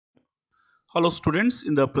Hello students,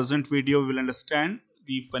 in the present video we will understand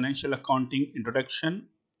the financial accounting introduction,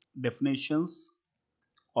 definitions,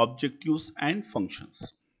 objectives and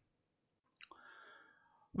functions.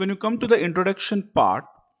 When you come to the introduction part,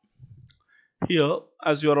 here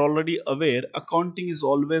as you are already aware, accounting is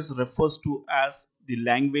always refers to as the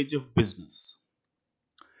language of business.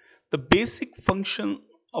 The basic function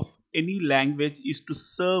of any language is to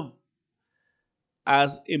serve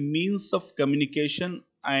as a means of communication,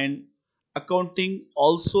 and accounting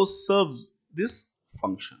also serves this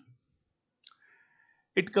function.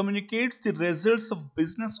 It communicates the results of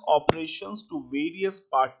business operations to various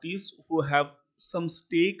parties who have some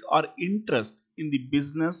stake or interest in the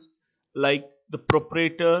business, like the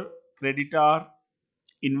proprietor, creditor,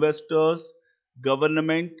 investors,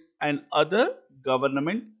 government, and other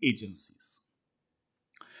government agencies.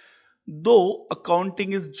 Though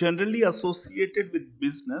accounting is generally associated with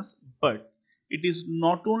business, but it is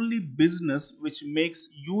not only business which makes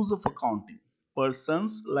use of accounting.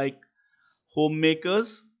 Persons like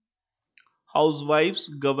homemakers, housewives,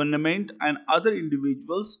 government, and other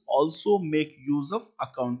individuals also make use of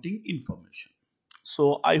accounting information.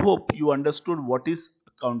 So I hope you understood what is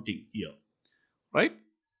accounting here, right?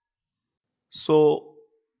 So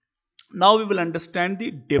now we will understand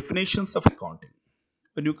the definitions of accounting.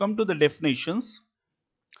 When you come to the definitions,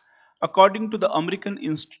 according to the American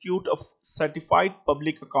Institute of Certified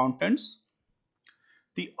Public Accountants,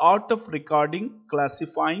 the art of recording,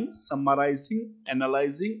 classifying, summarizing,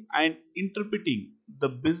 analyzing, and interpreting the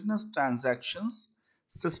business transactions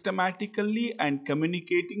systematically and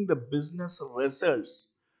communicating the business results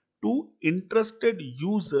to interested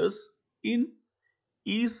users in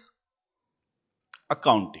is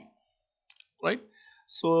accounting, right?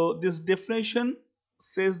 So this definition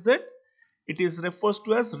says that it is refers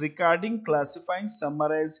to as recording, classifying,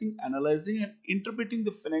 summarizing, analyzing, and interpreting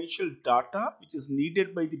the financial data which is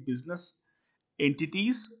needed by the business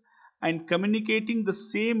entities and communicating the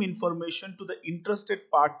same information to the interested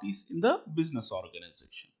parties in the business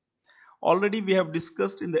organization. Already we have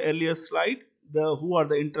discussed in the earlier slide the who are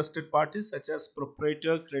the interested parties, such as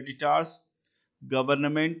proprietor, creditors,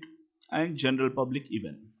 government, and general public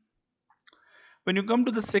even. When you come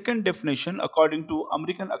to the second definition, according to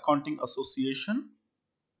American Accounting Association,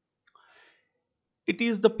 it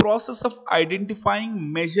is the process of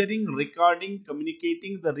identifying, measuring, recording,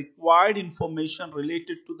 communicating the required information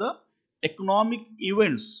related to the economic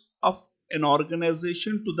events of an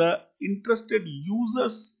organization to the interested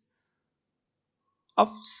users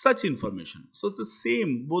of such information. So the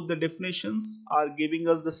same, both the definitions are giving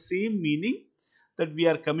us the same meaning, that we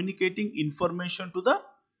are communicating information to the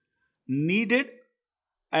needed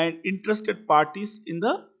and interested parties in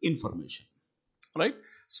the information, right?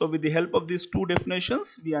 So with the help of these two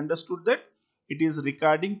definitions, we understood that it is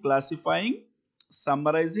recording, classifying,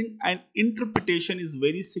 summarizing, and interpretation is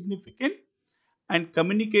very significant, and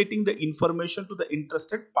communicating the information to the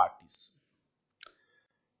interested parties.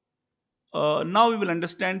 Now we will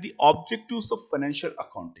understand the objectives of financial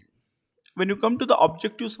accounting. When you come to the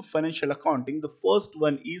objectives of financial accounting, the first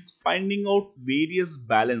one is finding out various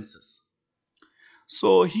balances.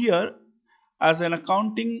 So here, as an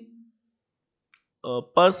accounting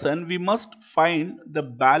person, we must find the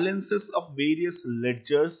balances of various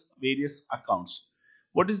ledgers, various accounts.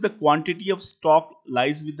 What is the quantity of stock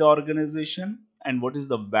lies with the organization, and what is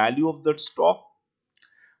the value of that stock?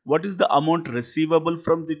 What is the amount receivable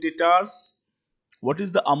from the debtors? What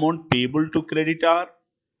is the amount payable to creditor?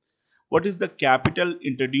 What is the capital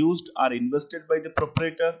introduced or invested by the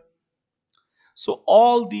proprietor? So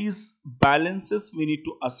all these balances we need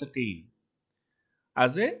to ascertain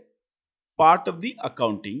as a part of the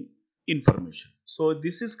accounting information. So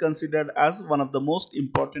this is considered as one of the most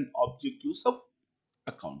important objectives of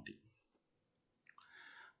accounting.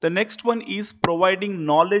 The next one is providing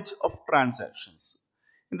knowledge of transactions.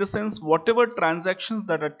 In the sense, whatever transactions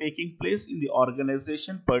that are taking place in the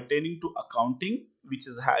organization pertaining to accounting, which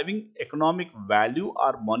is having economic value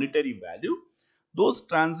or monetary value, those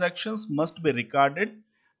transactions must be recorded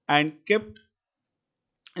and kept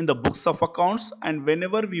in the books of accounts, and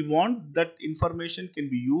whenever we want, that information can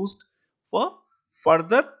be used for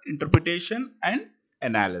further interpretation and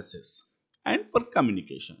analysis and for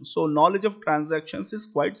communication. So knowledge of transactions is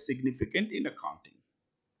quite significant in accounting.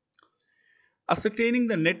 Ascertaining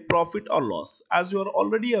the net profit or loss. As you are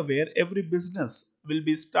already aware, every business will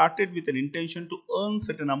be started with an intention to earn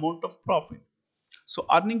certain amount of profit. So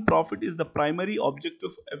earning profit is the primary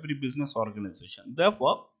objective of every business organization.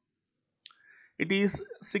 Therefore, it is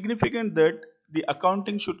significant that the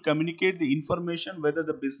accounting should communicate the information whether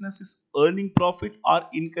the business is earning profit or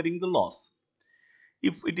incurring the loss.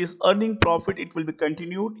 If it is earning profit, it will be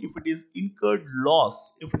continued. If it is incurred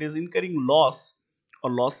loss, if it is incurring loss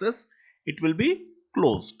or losses, it will be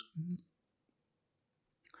closed.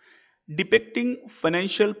 Depicting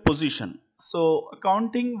financial position. So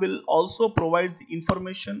accounting will also provide the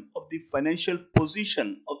information of the financial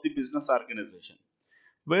position of the business organization.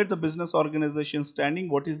 Where the business organization is standing,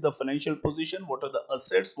 what is the financial position, what are the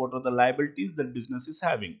assets, what are the liabilities that business is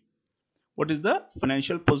having. What is the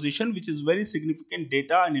financial position, which is very significant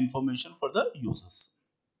data and information for the users.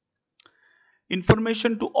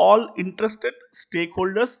 Information to all interested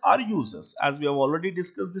stakeholders or users. As we have already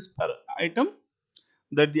discussed this item,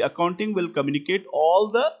 that the accounting will communicate all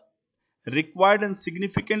the required and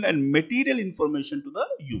significant and material information to the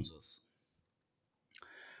users.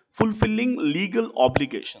 Fulfilling legal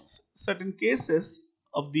obligations. Certain cases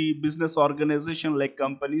of the business organization like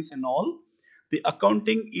companies and all, the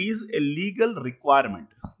accounting is a legal requirement.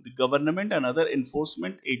 The government and other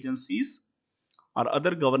enforcement agencies or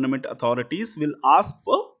other government authorities will ask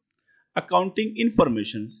for accounting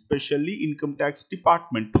information, especially income tax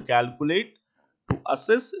department, to calculate, to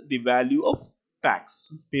assess the value of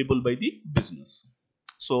tax payable by the business.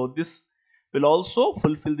 So this will also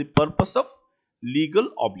fulfill the purpose of legal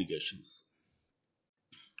obligations.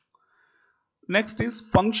 Next is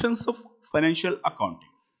functions of financial accounting.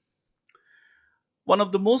 One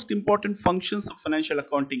of the most important functions of financial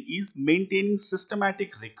accounting is maintaining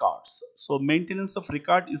systematic records. So maintenance of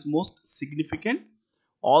record is most significant.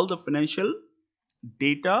 All the financial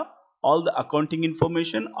data, all the accounting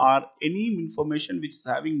information or any information which is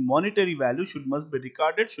having monetary value must be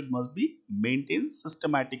recorded, must be maintained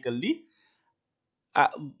systematically.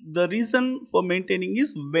 The reason for maintaining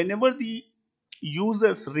is whenever the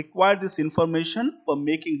users require this information for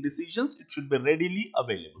making decisions, it should be readily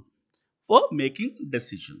available for making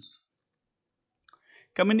decisions.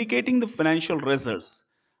 Communicating the financial results.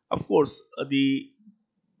 Of course, the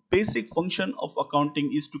basic function of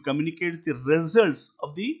accounting is to communicate the results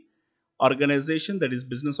of the organization, that is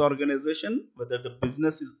business organization, whether the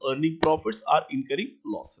business is earning profits or incurring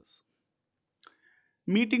losses.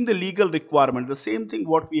 Meeting the legal requirement, the same thing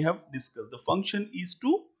what we have discussed. The function is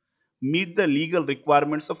to meet the legal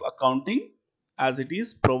requirements of accounting as it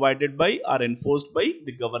is provided by or enforced by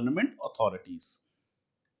the government authorities.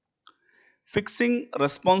 Fixing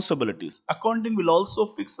responsibilities. Accounting will also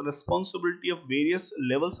fix the responsibility of various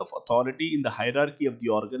levels of authority in the hierarchy of the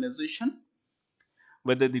organization.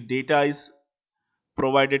 Whether the data is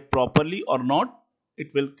provided properly or not,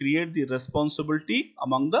 it will create the responsibility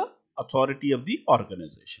among the authority of the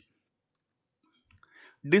organization.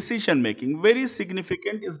 Decision making. Very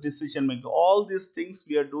significant is decision making. All these things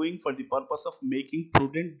we are doing for the purpose of making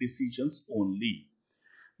prudent decisions only.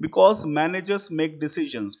 Because managers make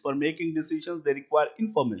decisions. For making decisions, they require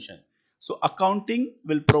information. So accounting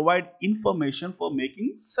will provide information for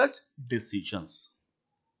making such decisions.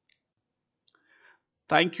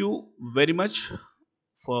 Thank you very much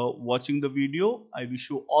for watching the video. I wish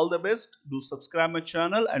you all the best. Do subscribe my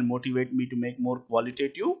channel and motivate me to make more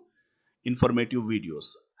qualitative, informative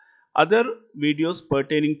videos. Other videos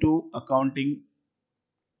pertaining to accounting,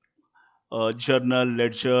 journal,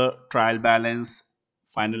 ledger, trial balance,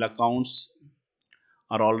 final accounts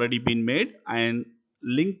are already been made, and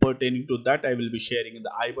link pertaining to that I will be sharing in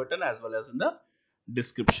the I button as well as in the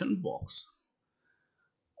description box.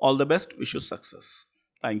 All the best. Wish you success.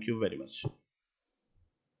 Thank you very much.